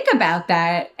think about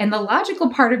that, and the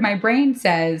logical part of my brain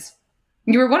says,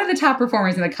 you were one of the top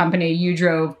performers in the company. You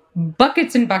drove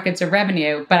buckets and buckets of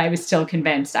revenue, but I was still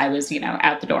convinced I was,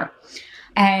 out the door.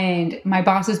 And my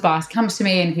boss's boss comes to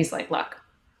me and he's like, look,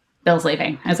 Bill's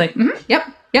leaving. I was like, yep.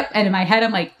 And in my head,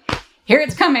 I'm like, here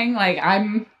it's coming.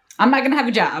 I'm not going to have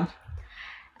a job.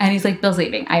 And he's like, Bill's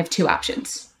leaving. I have two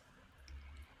options.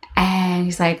 And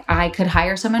he's like, I could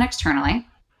hire someone externally,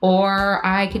 or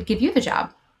I could give you the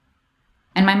job.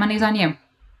 And my money's on you.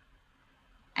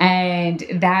 And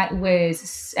that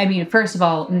was, first of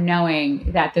all,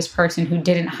 knowing that this person who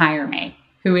didn't hire me,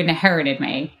 who inherited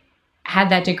me, had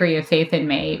that degree of faith in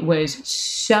me was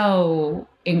so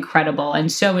incredible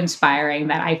and so inspiring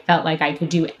that I felt like I could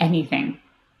do anything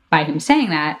by him saying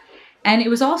that. And it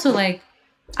was also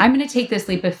I'm going to take this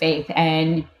leap of faith,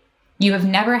 and you have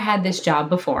never had this job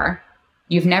before.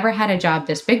 You've never had a job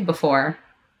this big before.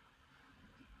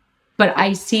 But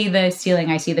I see the ceiling,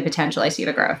 I see the potential, I see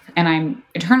the growth. And I'm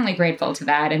eternally grateful to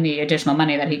that and the additional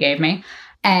money that he gave me.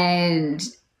 And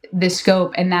the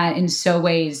scope, and that in so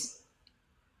ways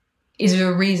is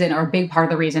a reason, or a big part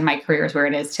of the reason my career is where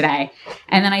it is today.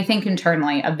 And then I think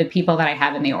internally of the people that I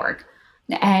have in the org.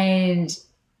 And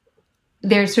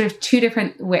there's sort of two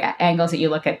different angles that you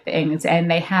look at things.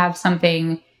 And they have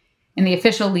something in the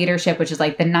official leadership, which is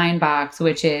the 9 box,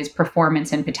 which is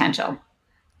performance and potential.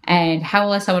 And how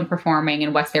well is someone performing,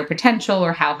 and what's their potential,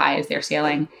 or how high is their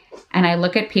ceiling? And I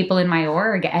look at people in my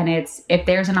org, and it's, if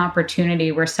there's an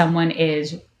opportunity where someone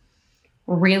is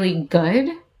really good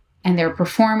and they're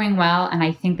performing well, and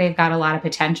I think they've got a lot of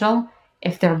potential,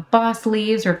 if their boss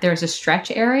leaves or if there's a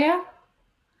stretch area,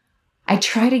 I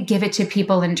try to give it to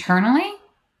people internally.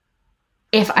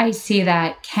 If I see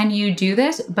that, can you do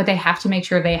this? But they have to make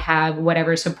sure they have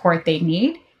whatever support they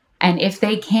need. And if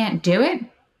they can't do it,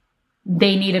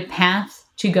 they need a path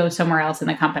to go somewhere else in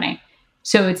the company.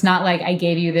 So it's not like I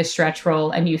gave you this stretch role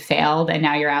and you failed and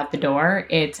now you're out the door.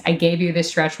 It's I gave you this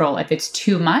stretch role. If it's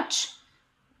too much,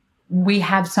 we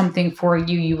have something for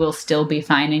you. You will still be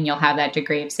fine and you'll have that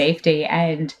degree of safety.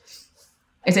 And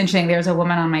it's interesting. There's a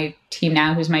woman on my team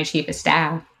now who's my chief of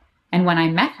staff. And when I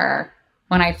met her,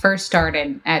 when I first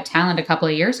started at Talend a couple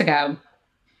of years ago,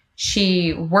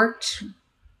 she worked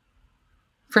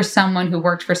for someone who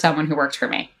worked for someone who worked for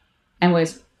me, and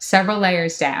was several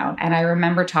layers down. And I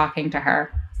remember talking to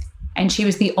her, and she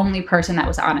was the only person that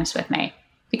was honest with me.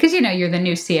 Because, you're the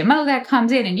new CMO that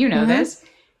comes in, and this.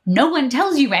 No one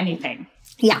tells you anything.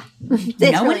 Yeah.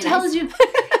 No one tells you.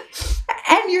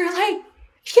 And you're like,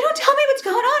 if you don't tell me what's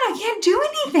going on, I can't do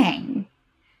anything.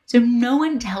 So no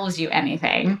one tells you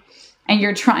anything. And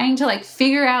you're trying to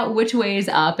figure out which way is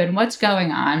up and what's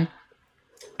going on.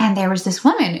 And there was this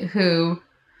woman who,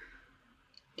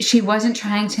 she wasn't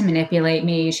trying to manipulate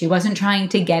me. She wasn't trying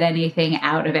to get anything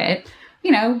out of it.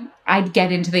 I I'd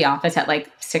get into the office at like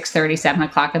 6:30, 7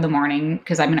 o'clock in the morning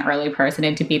because I'm an early person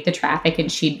and to beat the traffic,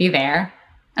 and she'd be there.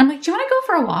 I'm like, do you want to go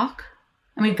for a walk?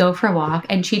 And we'd go for a walk,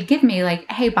 and she'd give me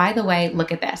like, hey, by the way,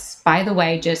 look at this. By the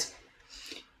way,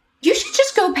 you should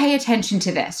just go pay attention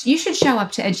to this. You should show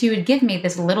up to, and she would give me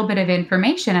this little bit of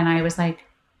information. And I was like,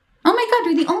 oh my God,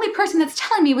 you're the only person that's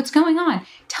telling me what's going on.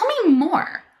 Tell me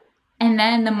more. And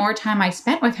then the more time I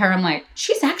spent with her, I'm like,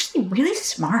 she's actually really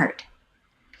smart.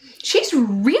 She's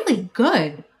really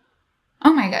good.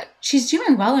 Oh my God, she's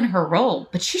doing well in her role,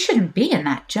 but she shouldn't be in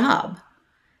that job.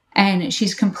 And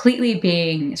she's completely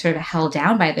being sort of held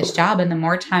down by this job. And the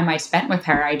more time I spent with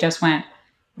her, I just went,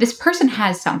 this person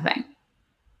has something.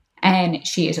 And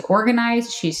she is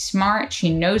organized, she's smart,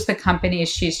 she knows the company,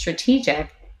 she's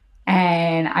strategic.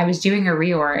 And I was doing a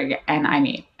reorg, and I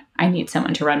need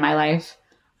someone to run my life.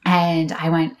 And I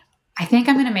went, I think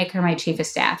I'm going to make her my chief of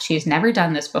staff. She's never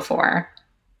done this before.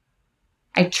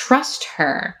 I trust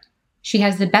her. She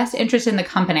has the best interest in the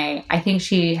company. I think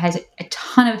she has a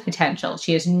ton of potential.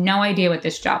 She has no idea what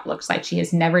this job looks like. She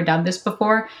has never done this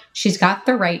before. She's got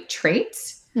the right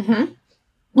traits. Mm-hmm.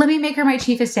 Let me make her my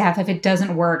chief of staff. If it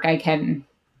doesn't work, I can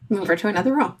move her to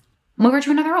another role.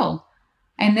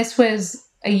 And this was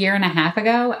a year and a half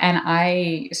ago. And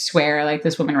I swear, like,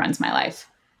 this woman runs my life.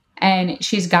 And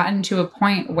she's gotten to a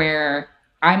point where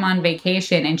I'm on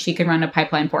vacation and she can run a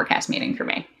pipeline forecast meeting for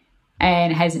me,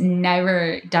 and has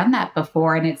never done that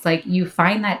before. And it's like, you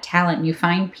find that talent, you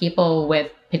find people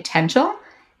with potential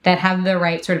that have the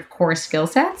right sort of core skill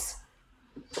sets,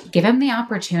 give them the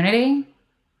opportunity,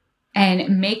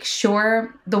 and make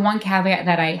sure, the one caveat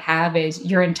that I have is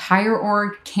your entire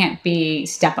org can't be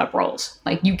step-up roles.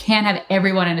 Like, you can't have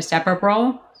everyone in a step-up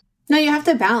role. No, you have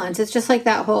to balance. It's just like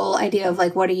that whole idea of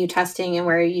like, what are you testing and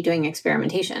where are you doing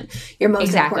experimentation? Your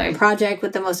most important project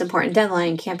with the most important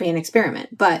deadline can't be an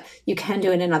experiment, but you can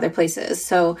do it in other places.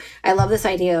 So I love this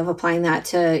idea of applying that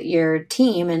to your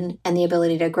team and the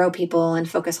ability to grow people and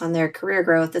focus on their career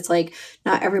growth. It's like,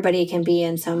 not everybody can be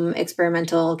in some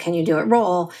experimental, can you do it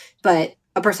role, but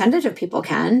a percentage of people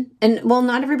can. And well,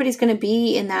 not everybody's going to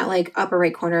be in that like upper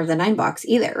right corner of the 9 box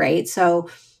either, right? So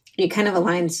it kind of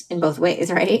aligns in both ways,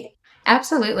 right?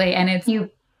 Absolutely. And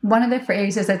one of the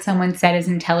phrases that someone said is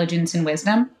intelligence and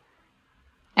wisdom.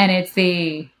 And it's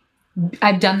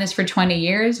I've done this for 20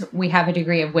 years. We have a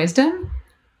degree of wisdom.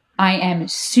 I am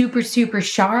super, super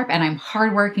sharp, and I'm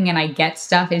hardworking, and I get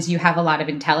stuff, is you have a lot of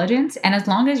intelligence. And as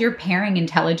long as you're pairing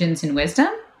intelligence and wisdom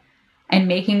and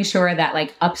making sure that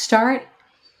like Upstart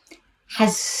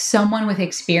has someone with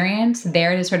experience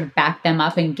there to sort of back them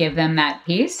up and give them that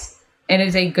piece, it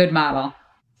is a good model.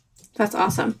 That's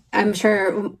awesome. I'm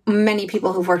sure many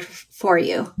people who've worked for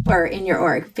you or in your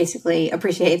org basically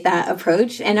appreciate that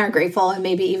approach and are grateful. And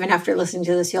maybe even after listening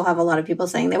to this, you'll have a lot of people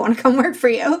saying they want to come work for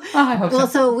you. Oh, I hope so.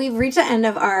 So we've reached the end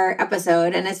of our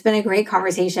episode, and it's been a great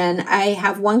conversation. I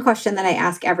have one question that I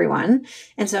ask everyone.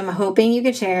 And so I'm hoping you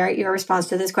could share your response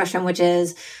to this question, which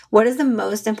is, what is the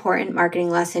most important marketing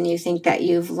lesson you think that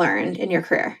you've learned in your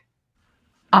career?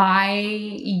 I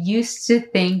used to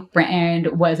think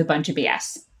brand was a bunch of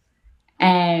BS.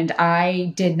 And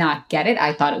I did not get it.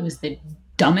 I thought it was the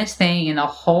dumbest thing in the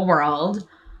whole world.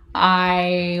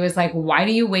 I was like, why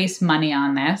do you waste money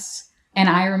on this? And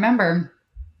I remember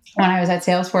when I was at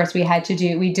Salesforce,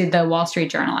 we did the Wall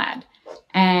Street Journal ad.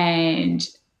 And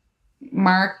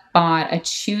Mark bought a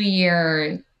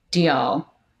 2-year deal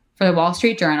for the Wall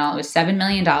Street Journal. It was $7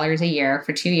 million a year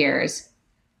for 2 years.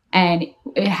 And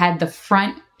it had the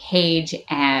front page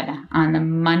ad on the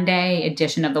Monday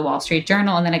edition of the Wall Street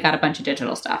Journal, and then it got a bunch of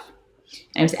digital stuff.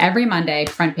 And it was every Monday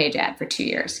front page ad for 2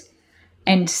 years.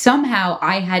 And somehow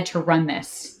I had to run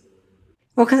this.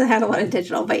 Well, because it had a lot of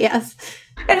digital, but yes.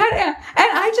 And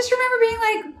I just remember being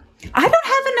like, I don't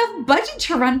have enough budget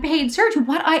to run paid search.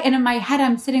 And in my head,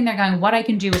 I'm sitting there going, what I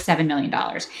can do with $7 million.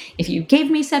 If you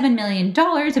gave me $7 million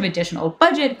of additional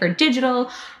budget for digital,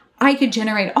 I could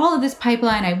generate all of this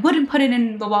pipeline. I wouldn't put it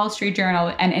in the Wall Street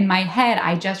Journal. And in my head,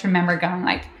 I just remember going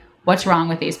like, what's wrong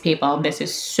with these people? This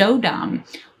is so dumb.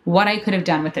 What I could have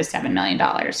done with this $7 million.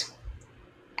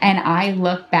 And I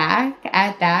look back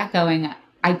at that going,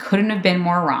 I couldn't have been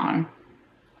more wrong.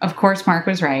 Of course, Mark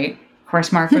was right.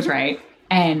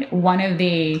 And one of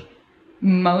the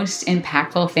most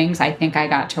impactful things I think I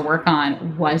got to work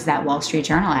on was that Wall Street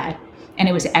Journal ad. And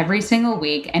it was every single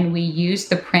week. And we used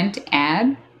the print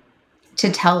ad to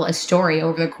tell a story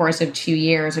over the course of 2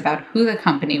 years about who the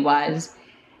company was.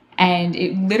 And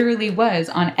it literally was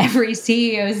on every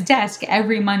CEO's desk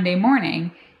every Monday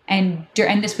morning. And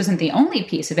this wasn't the only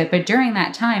piece of it, but during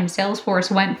that time,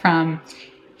 Salesforce went from,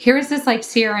 here is this like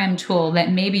CRM tool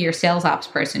that maybe your sales ops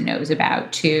person knows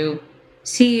about, to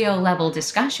CEO level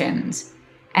discussions.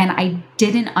 And I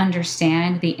didn't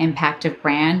understand the impact of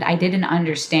brand. I didn't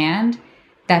understand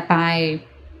that by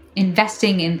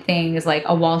investing in things like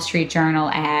a Wall Street Journal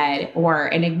ad or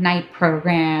an Ignite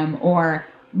program or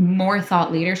more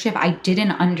thought leadership, I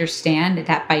didn't understand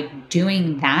that by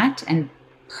doing that and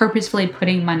purposefully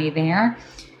putting money there,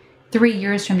 3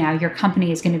 years from now, your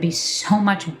company is going to be so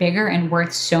much bigger and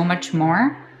worth so much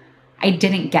more. I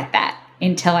didn't get that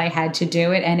until I had to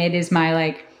do it. And it is my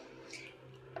like,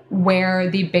 where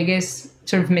the biggest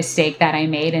sort of mistake that I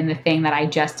made and the thing that I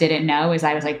just didn't know is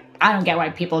I was like, I don't get why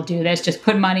people do this. Just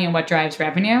put money in what drives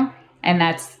revenue. And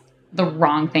that's the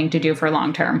wrong thing to do for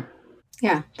long term.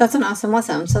 Yeah, that's an awesome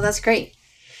lesson. So that's great.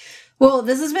 Well,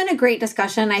 this has been a great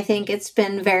discussion. I think it's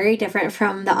been very different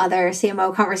from the other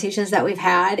CMO conversations that we've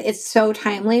had. It's so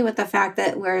timely with the fact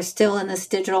that we're still in this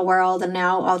digital world and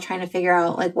now all trying to figure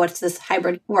out like what's this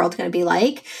hybrid world going to be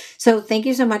like. So thank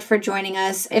you so much for joining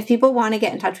us. If people want to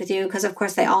get in touch with you, because of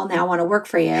course they all now want to work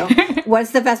for you,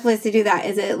 what's the best place to do that?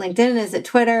 Is it LinkedIn? Is it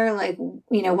Twitter? Like,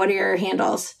 what are your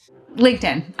handles?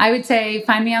 LinkedIn. I would say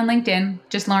find me on LinkedIn,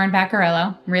 just Lauren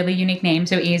Vaccarello, really unique name,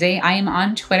 so easy. I am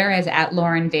on Twitter as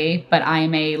 @LaurenV, but I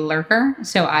am a lurker,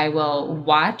 so I will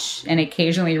watch and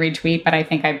occasionally retweet, but I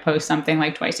think I post something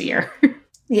like twice a year.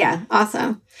 Yeah,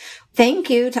 awesome. Thank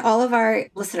you to all of our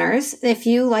listeners. If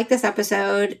you like this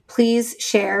episode, please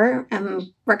share and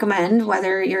recommend,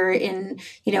 whether you're in,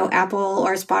 Apple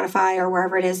or Spotify or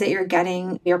wherever it is that you're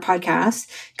getting your podcasts.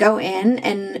 Go in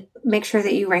and make sure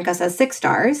that you rank us as 6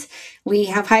 stars. We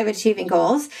have high achieving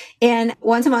goals. And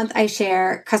once a month, I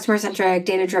share customer-centric,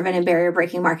 data-driven, and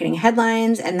barrier-breaking marketing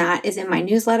headlines. And that is in my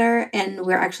newsletter. And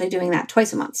we're actually doing that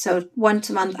twice a month. So once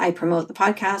a month, I promote the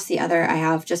podcast. The other, I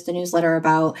have just a newsletter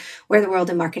about where the world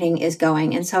in marketing is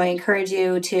going. And so I encourage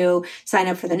you to sign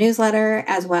up for the newsletter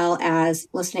as well as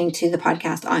listening to the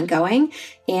podcast ongoing.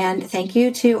 And thank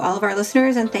you to all of our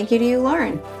listeners. And thank you to you,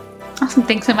 Lauren. Awesome.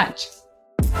 Thanks so much.